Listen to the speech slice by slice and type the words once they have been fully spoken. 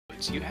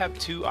sites, you have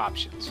two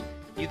options.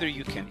 Either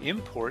you can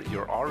import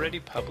your already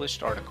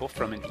published article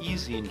from an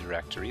ezine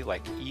directory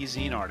like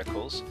ezine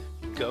articles,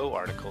 Go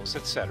articles,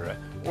 etc.,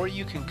 or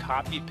you can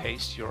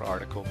copy-paste your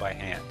article by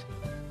hand.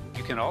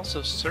 You can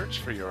also search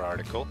for your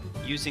article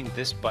using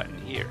this button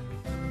here.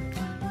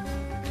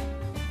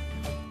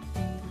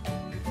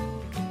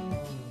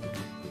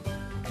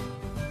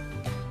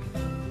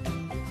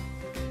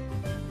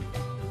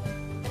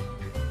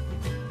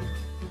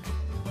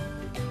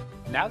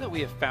 Now that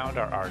we have found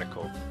our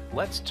article,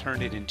 let's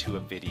turn it into a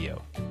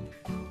video.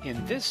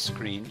 In this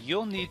screen,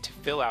 you'll need to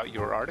fill out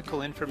your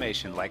article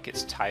information like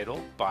its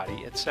title,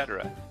 body,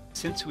 etc.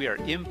 Since we are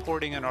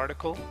importing an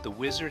article, the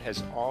wizard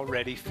has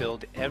already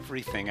filled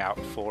everything out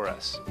for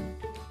us.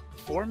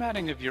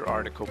 Formatting of your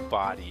article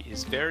body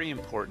is very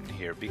important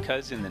here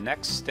because in the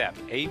next step,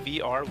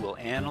 AVR will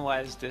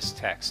analyze this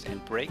text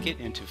and break it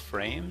into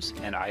frames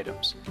and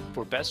items.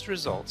 For best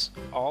results,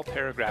 all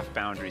paragraph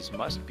boundaries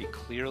must be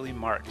clearly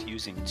marked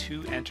using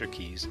two enter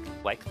keys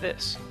like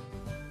this.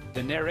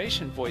 The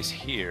narration voice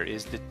here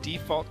is the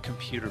default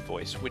computer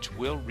voice which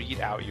will read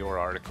out your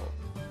article.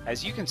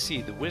 As you can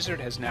see, the wizard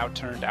has now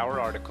turned our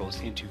articles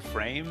into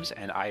frames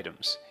and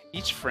items.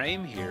 Each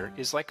frame here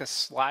is like a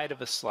slide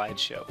of a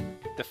slideshow.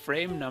 The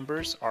frame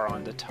numbers are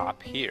on the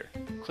top here.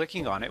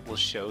 Clicking on it will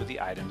show the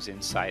items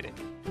inside it.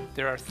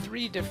 There are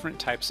three different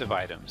types of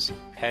items: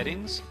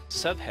 headings,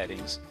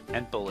 subheadings,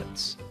 and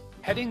bullets.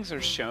 Headings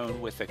are shown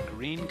with a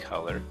green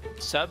color,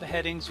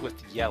 subheadings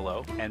with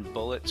yellow, and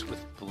bullets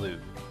with blue.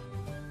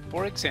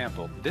 For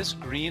example, this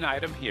green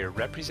item here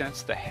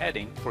represents the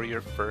heading for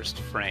your first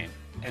frame,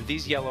 and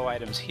these yellow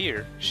items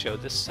here show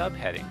the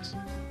subheadings.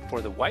 For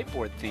the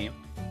whiteboard theme,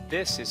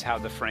 this is how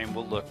the frame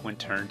will look when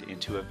turned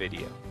into a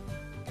video.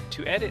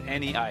 To edit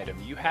any item,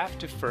 you have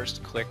to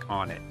first click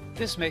on it.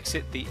 This makes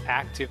it the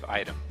active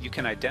item. You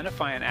can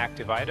identify an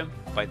active item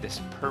by this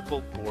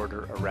purple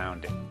border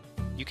around it.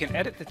 You can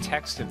edit the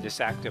text of this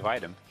active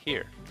item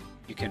here.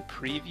 You can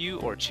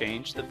preview or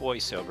change the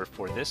voiceover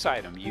for this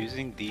item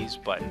using these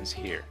buttons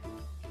here.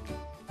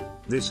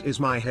 This is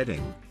my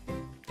heading.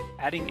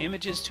 Adding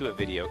images to a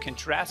video can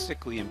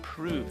drastically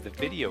improve the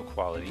video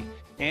quality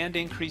and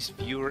increase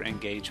viewer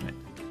engagement.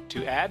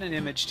 To add an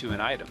image to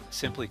an item,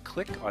 simply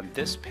click on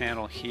this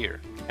panel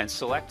here and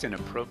select an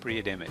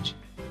appropriate image.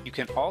 You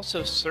can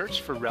also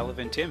search for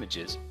relevant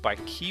images by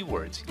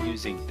keywords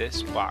using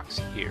this box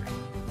here.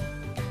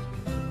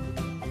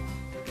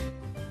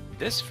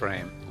 This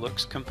frame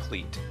looks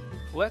complete.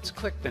 Let's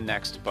click the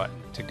next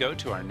button to go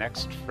to our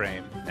next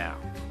frame now.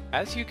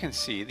 As you can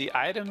see, the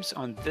items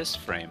on this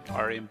frame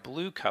are in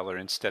blue color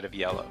instead of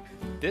yellow.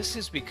 This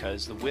is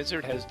because the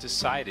wizard has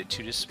decided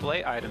to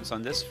display items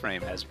on this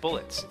frame as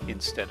bullets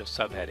instead of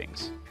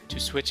subheadings. To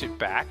switch it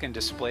back and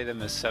display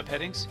them as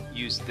subheadings,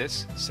 use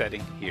this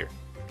setting here.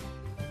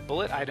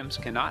 Bullet items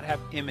cannot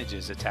have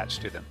images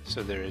attached to them,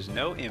 so there is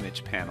no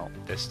image panel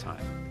this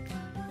time.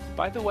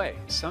 By the way,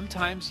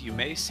 sometimes you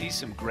may see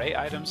some gray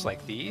items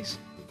like these.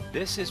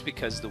 This is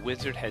because the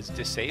wizard has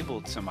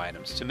disabled some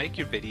items to make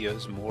your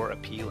videos more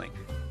appealing.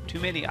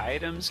 Too many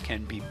items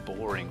can be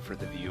boring for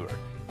the viewer.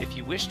 If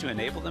you wish to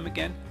enable them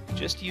again,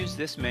 just use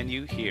this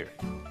menu here.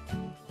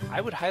 I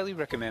would highly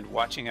recommend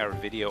watching our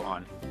video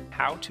on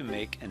how to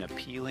make an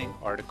appealing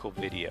article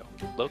video,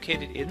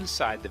 located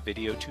inside the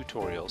video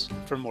tutorials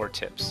for more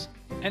tips.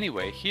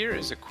 Anyway, here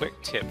is a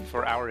quick tip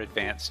for our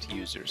advanced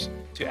users.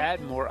 To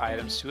add more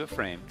items to a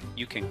frame,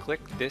 you can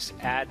click this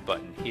Add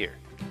button here.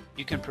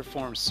 You can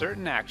perform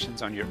certain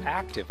actions on your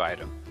active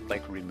item,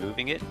 like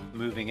removing it,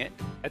 moving it,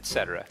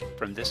 etc.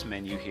 from this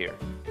menu here.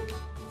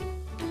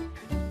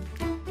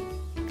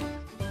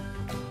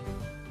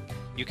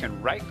 You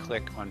can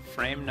right-click on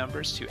frame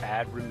numbers to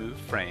add remove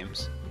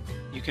frames.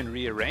 You can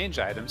rearrange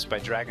items by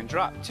drag and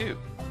drop too.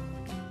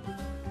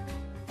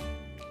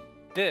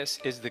 This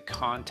is the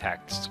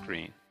contact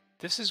screen.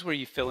 This is where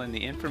you fill in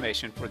the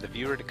information for the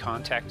viewer to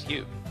contact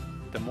you.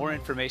 The more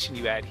information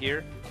you add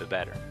here, the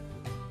better.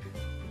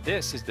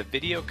 This is the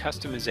video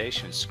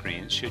customization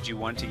screen should you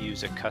want to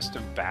use a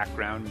custom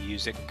background,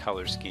 music,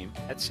 color scheme,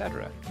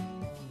 etc.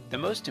 The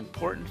most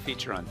important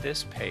feature on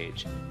this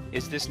page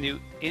is this new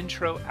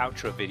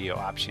intro-outro video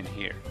option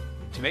here.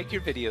 To make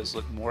your videos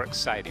look more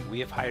exciting,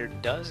 we have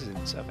hired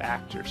dozens of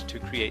actors to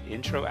create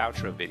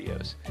intro-outro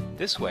videos.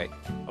 This way,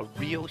 a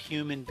real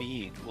human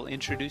being will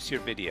introduce your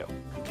video.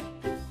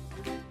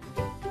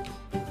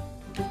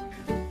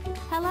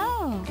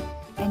 Hello,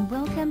 and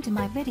welcome to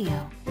my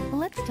video.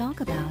 Let's talk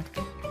about.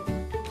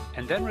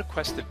 And then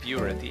request the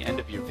viewer at the end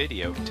of your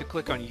video to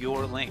click on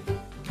your link.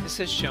 This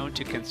has shown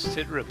to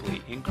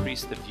considerably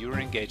increase the viewer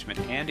engagement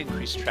and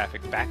increase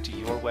traffic back to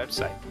your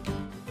website.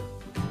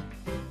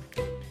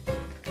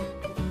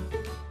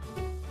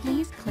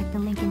 Please click the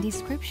link in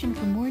description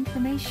for more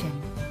information.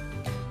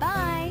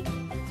 Bye!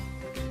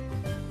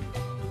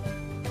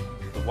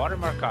 The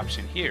watermark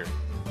option here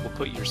will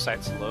put your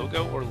site's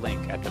logo or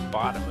link at the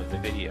bottom of the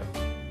video.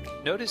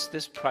 Notice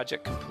this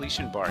project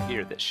completion bar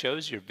here that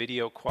shows your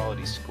video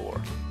quality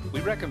score. We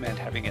recommend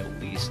having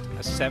at least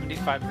a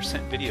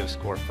 75% video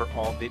score for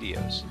all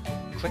videos.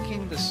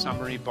 Clicking the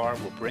summary bar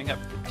will bring up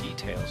the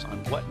details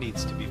on what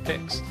needs to be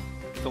fixed.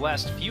 The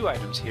last few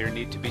items here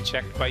need to be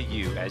checked by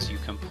you as you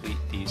complete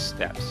these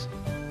steps.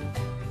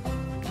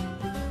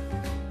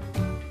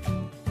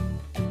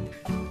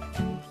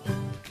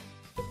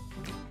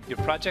 Your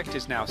project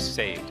is now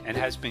saved and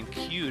has been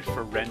queued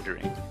for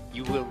rendering.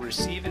 You will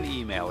receive an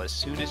email as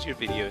soon as your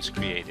video is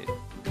created.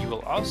 You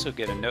will also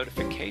get a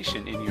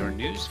notification in your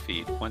news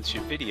feed once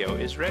your video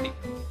is ready.